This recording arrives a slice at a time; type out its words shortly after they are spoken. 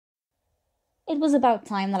it was about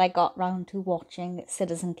time that I got round to watching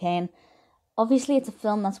Citizen Kane. Obviously, it's a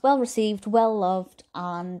film that's well received, well loved,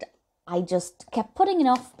 and I just kept putting it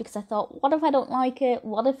off because I thought, what if I don't like it?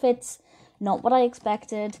 What if it's not what I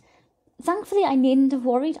expected? Thankfully, I needn't have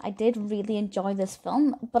worried. I did really enjoy this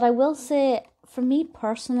film, but I will say, for me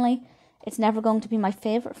personally, it's never going to be my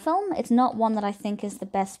favourite film. It's not one that I think is the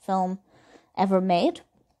best film ever made.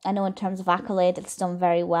 I know in terms of accolade, it's done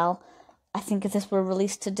very well. I think if this were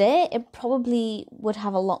released today, it probably would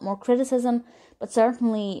have a lot more criticism, but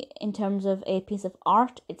certainly in terms of a piece of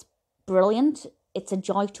art, it's brilliant. It's a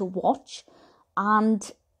joy to watch, and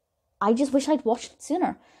I just wish I'd watched it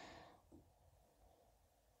sooner.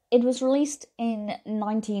 It was released in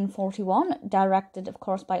 1941, directed, of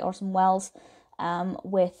course, by Orson Welles,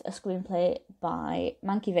 with a screenplay by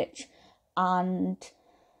Mankiewicz, and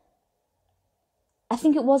I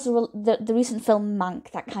think it was the recent film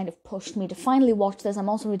Mank that kind of pushed me to finally watch this. I'm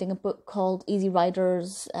also reading a book called Easy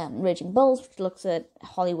Riders, Raging Bulls, which looks at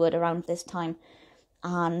Hollywood around this time,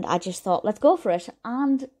 and I just thought, let's go for it,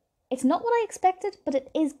 and it's not what I expected, but it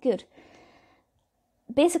is good.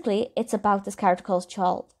 Basically, it's about this character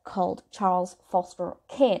called Charles Foster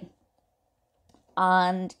Kane,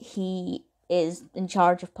 and he is in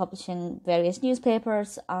charge of publishing various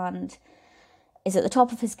newspapers and is at the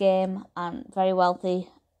top of his game and very wealthy,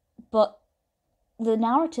 but the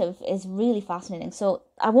narrative is really fascinating. So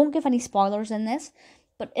I won't give any spoilers in this,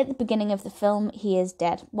 but at the beginning of the film, he is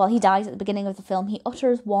dead. Well, he dies at the beginning of the film. He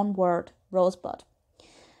utters one word, Rosebud,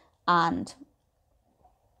 and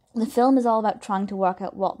the film is all about trying to work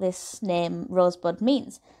out what this name Rosebud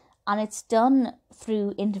means, and it's done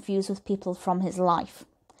through interviews with people from his life.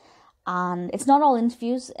 And it's not all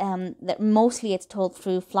interviews, that mostly it's told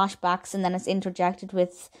through flashbacks, and then it's interjected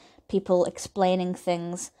with people explaining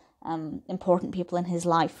things, important people in his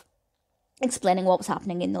life, explaining what was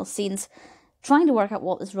happening in those scenes, trying to work out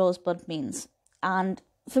what this Rosebud means. And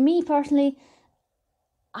for me personally,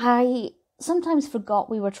 I sometimes forgot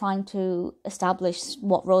we were trying to establish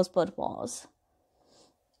what Rosebud was.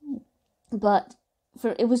 But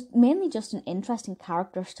it was mainly just an interesting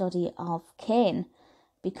character study of Kane,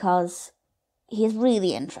 because he is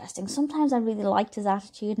really interesting. Sometimes I really liked his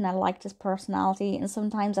attitude and I liked his personality, and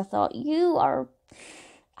sometimes I thought,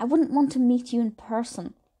 I wouldn't want to meet you in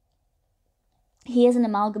person. He is an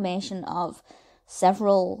amalgamation of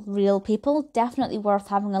several real people, definitely worth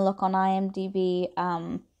having a look on IMDb,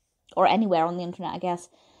 or anywhere on the internet, I guess,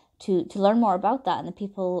 to learn more about that and the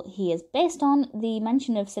people he is based on. The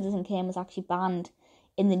mention of Citizen Kane was actually banned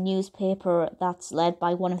in the newspaper that's led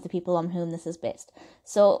by one of the people on whom this is based.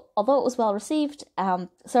 So, although it was well received,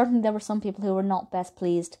 certainly there were some people who were not best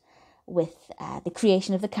pleased with the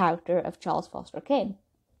creation of the character of Charles Foster Kane.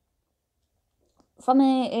 From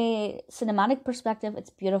a cinematic perspective, it's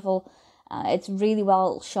beautiful. It's really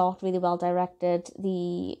well shot, really well directed.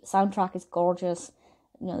 The soundtrack is gorgeous.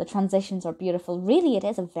 The transitions are beautiful. Really, it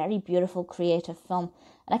is a very beautiful, creative film.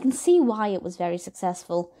 And I can see why it was very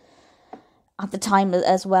successful at the time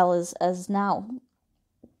as well as now.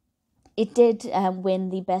 It did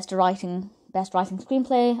win the Best Writing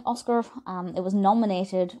Screenplay Oscar. It was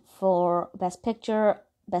nominated for Best Picture,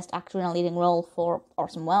 Best Actor in a Leading Role for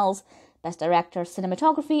Orson Welles, Best Director,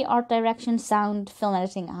 Cinematography, Art Direction, Sound, Film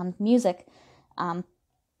Editing and Music.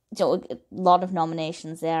 So a lot of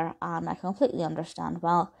nominations there, and I completely understand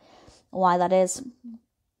why that is.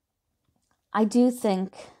 I do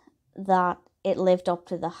think that it lived up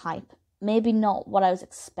to the hype. Maybe not what I was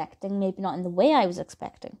expecting, maybe not in the way I was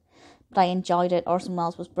expecting, but I enjoyed it. Orson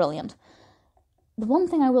Welles was brilliant. The one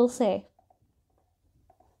thing I will say,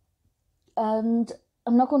 and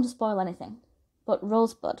I'm not going to spoil anything, but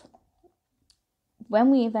Rosebud,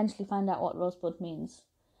 when we eventually find out what Rosebud means,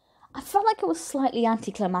 I felt like it was slightly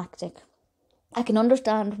anticlimactic. I can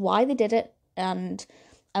understand why they did it, and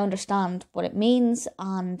I understand what it means,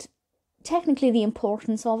 and technically the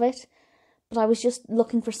importance of it, but I was just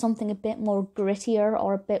looking for something a bit more grittier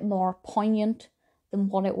or a bit more poignant than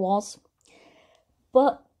what it was.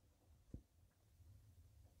 But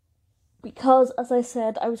because, as I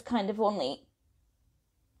said, I was kind of only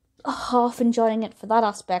half enjoying it for that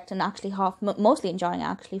aspect, and actually mostly enjoying it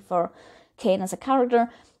actually for Kane as a character,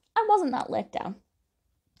 I wasn't that let down.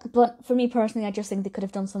 But for me personally, I just think they could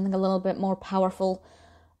have done something a little bit more powerful.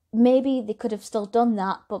 Maybe they could have still done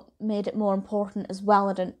that, but made it more important as well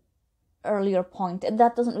at an earlier point. And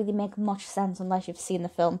that doesn't really make much sense unless you've seen the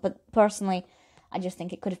film. But personally, I just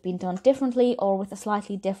think it could have been done differently or with a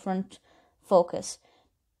slightly different focus.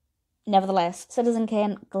 Nevertheless, Citizen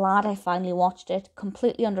Kane, glad I finally watched it.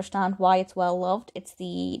 Completely understand why it's well loved. It's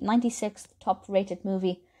the 96th top rated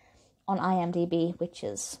movie on IMDb, which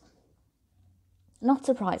is Not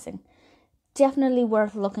surprising. Definitely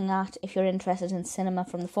worth looking at if you're interested in cinema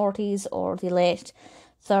from the 40s or the late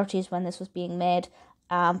 30s when this was being made.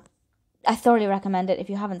 I thoroughly recommend it. If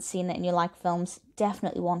you haven't seen it and you like films,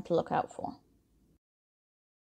 definitely one to look out for.